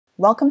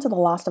Welcome to the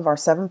last of our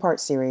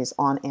 7-part series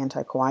on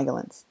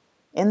anticoagulants.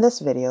 In this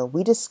video,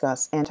 we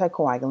discuss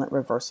anticoagulant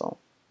reversal.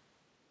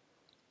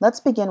 Let's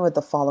begin with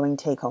the following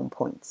take-home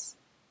points.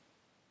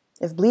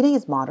 If bleeding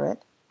is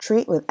moderate,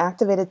 treat with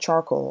activated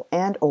charcoal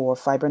and/or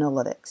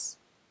fibrinolytics.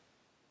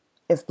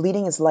 If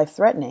bleeding is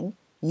life-threatening,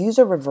 use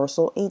a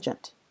reversal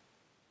agent.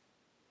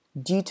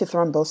 Due to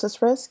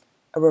thrombosis risk,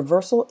 a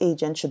reversal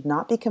agent should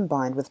not be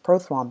combined with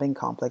prothrombin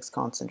complex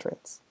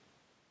concentrates.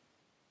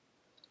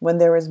 When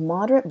there is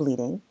moderate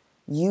bleeding,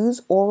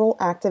 use oral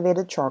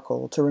activated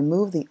charcoal to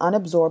remove the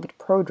unabsorbed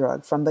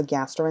prodrug from the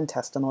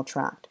gastrointestinal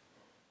tract.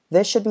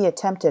 This should be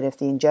attempted if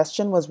the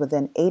ingestion was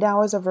within 8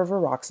 hours of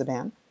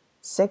rivaroxaban,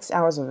 6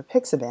 hours of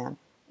apixaban,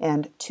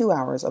 and 2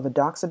 hours of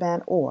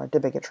edoxaban or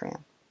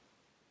dabigatran.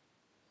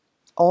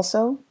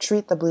 Also,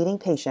 treat the bleeding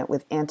patient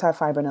with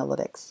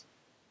antifibrinolytics.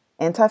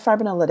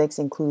 Antifibrinolytics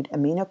include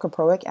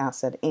aminocaproic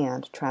acid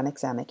and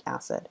tranexamic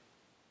acid.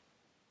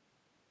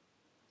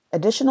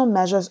 Additional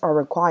measures are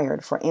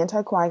required for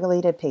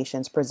anticoagulated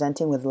patients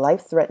presenting with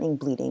life-threatening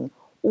bleeding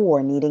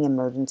or needing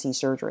emergency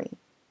surgery.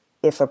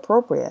 If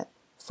appropriate,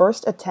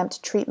 first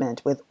attempt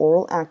treatment with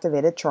oral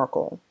activated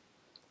charcoal,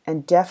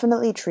 and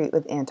definitely treat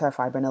with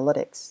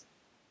antifibrinolytics.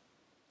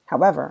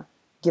 However,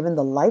 given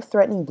the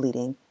life-threatening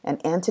bleeding, an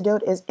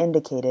antidote is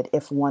indicated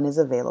if one is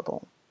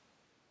available.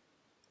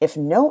 If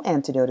no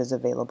antidote is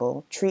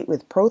available, treat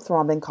with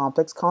prothrombin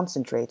complex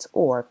concentrates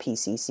or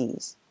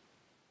PCCs.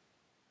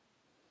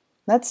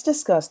 Let's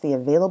discuss the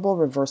available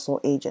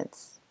reversal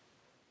agents.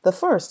 The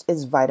first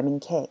is vitamin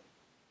K.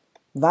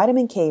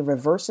 Vitamin K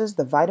reverses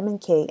the vitamin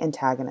K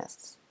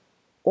antagonists.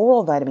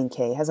 Oral vitamin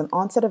K has an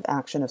onset of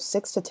action of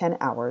 6 to 10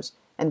 hours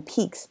and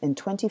peaks in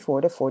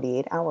 24 to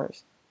 48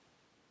 hours.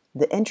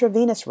 The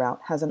intravenous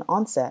route has an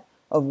onset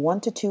of 1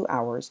 to 2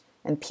 hours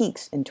and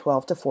peaks in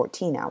 12 to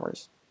 14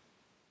 hours.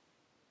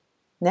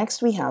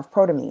 Next, we have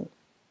protamine.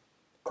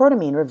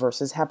 Protamine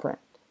reverses heparin.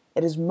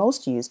 It is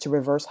most used to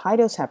reverse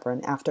high-dose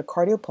heparin after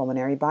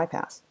cardiopulmonary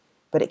bypass,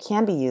 but it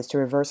can be used to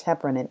reverse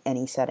heparin in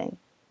any setting.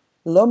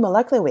 Low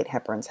molecular weight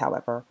heparins,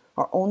 however,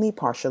 are only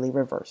partially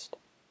reversed.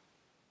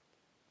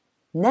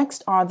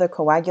 Next are the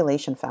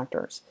coagulation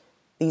factors.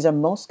 These are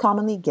most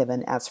commonly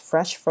given as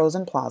fresh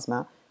frozen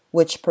plasma,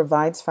 which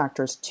provides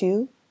factors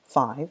 2,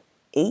 5,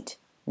 8,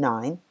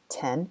 9,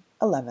 10,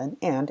 11,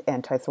 and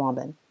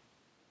antithrombin.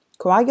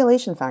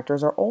 Coagulation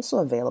factors are also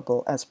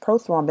available as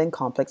prothrombin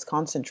complex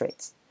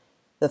concentrates.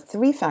 The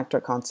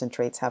 3-factor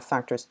concentrates have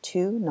factors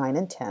 2, 9,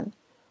 and 10,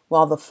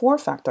 while the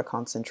 4-factor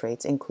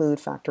concentrates include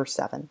factor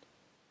 7.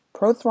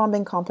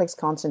 Prothrombin complex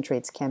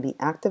concentrates can be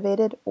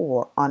activated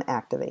or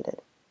unactivated.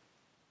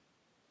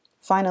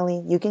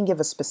 Finally, you can give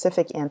a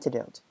specific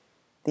antidote.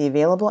 The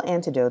available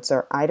antidotes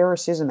are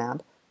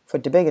idarucizumab for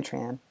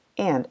dabigatran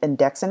and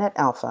andexanet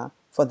alfa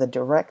for the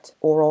direct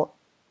oral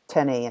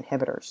 10A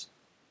inhibitors.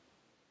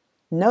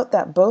 Note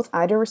that both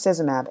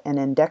idarucizumab and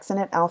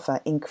andexanet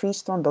alfa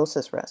increase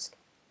thrombosis risk.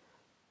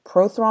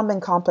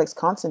 Prothrombin complex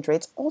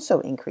concentrates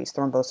also increase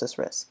thrombosis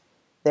risk.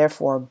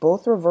 Therefore,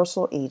 both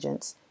reversal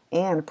agents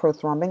and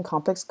prothrombin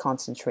complex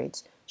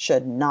concentrates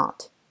should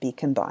not be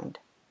combined.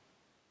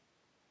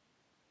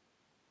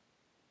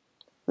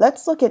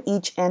 Let's look at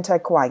each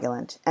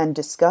anticoagulant and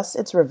discuss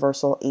its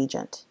reversal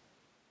agent.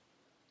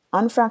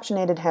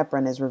 Unfractionated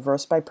heparin is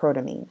reversed by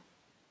protamine.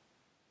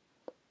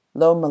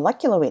 Low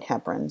molecular weight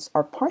heparins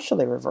are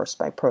partially reversed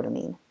by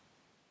protamine.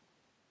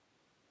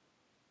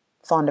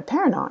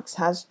 Fondaparinux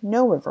has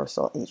no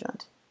reversal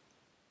agent.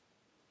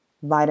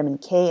 Vitamin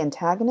K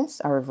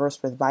antagonists are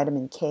reversed with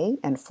vitamin K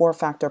and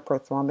 4-factor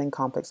prothrombin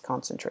complex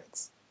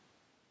concentrates.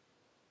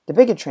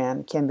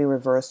 Dabigatran can be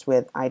reversed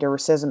with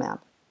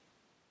idarucizumab.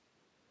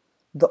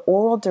 The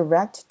oral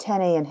direct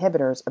 10A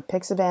inhibitors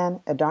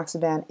apixaban,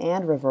 edoxaban,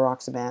 and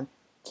rivaroxaban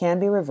can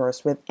be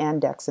reversed with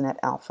andexanet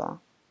alfa.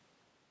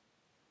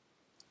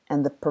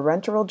 And the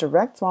parenteral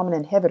direct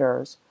thrombin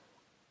inhibitors,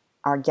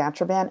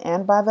 argatroban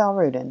and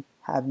bivalirudin,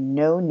 have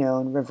no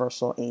known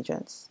reversal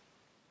agents.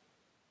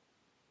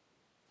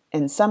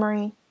 In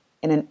summary,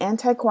 in an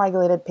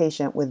anticoagulated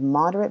patient with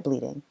moderate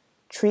bleeding,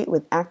 treat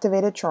with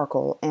activated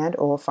charcoal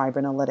and/or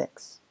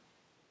fibrinolytics.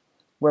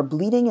 Where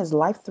bleeding is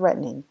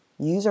life-threatening,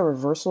 use a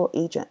reversal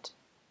agent.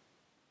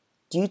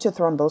 Due to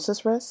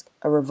thrombosis risk,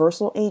 a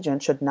reversal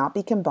agent should not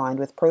be combined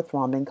with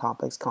prothrombin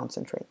complex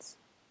concentrates.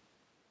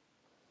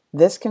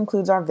 This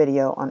concludes our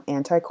video on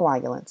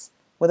anticoagulants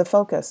with a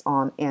focus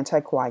on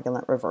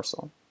anticoagulant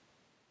reversal.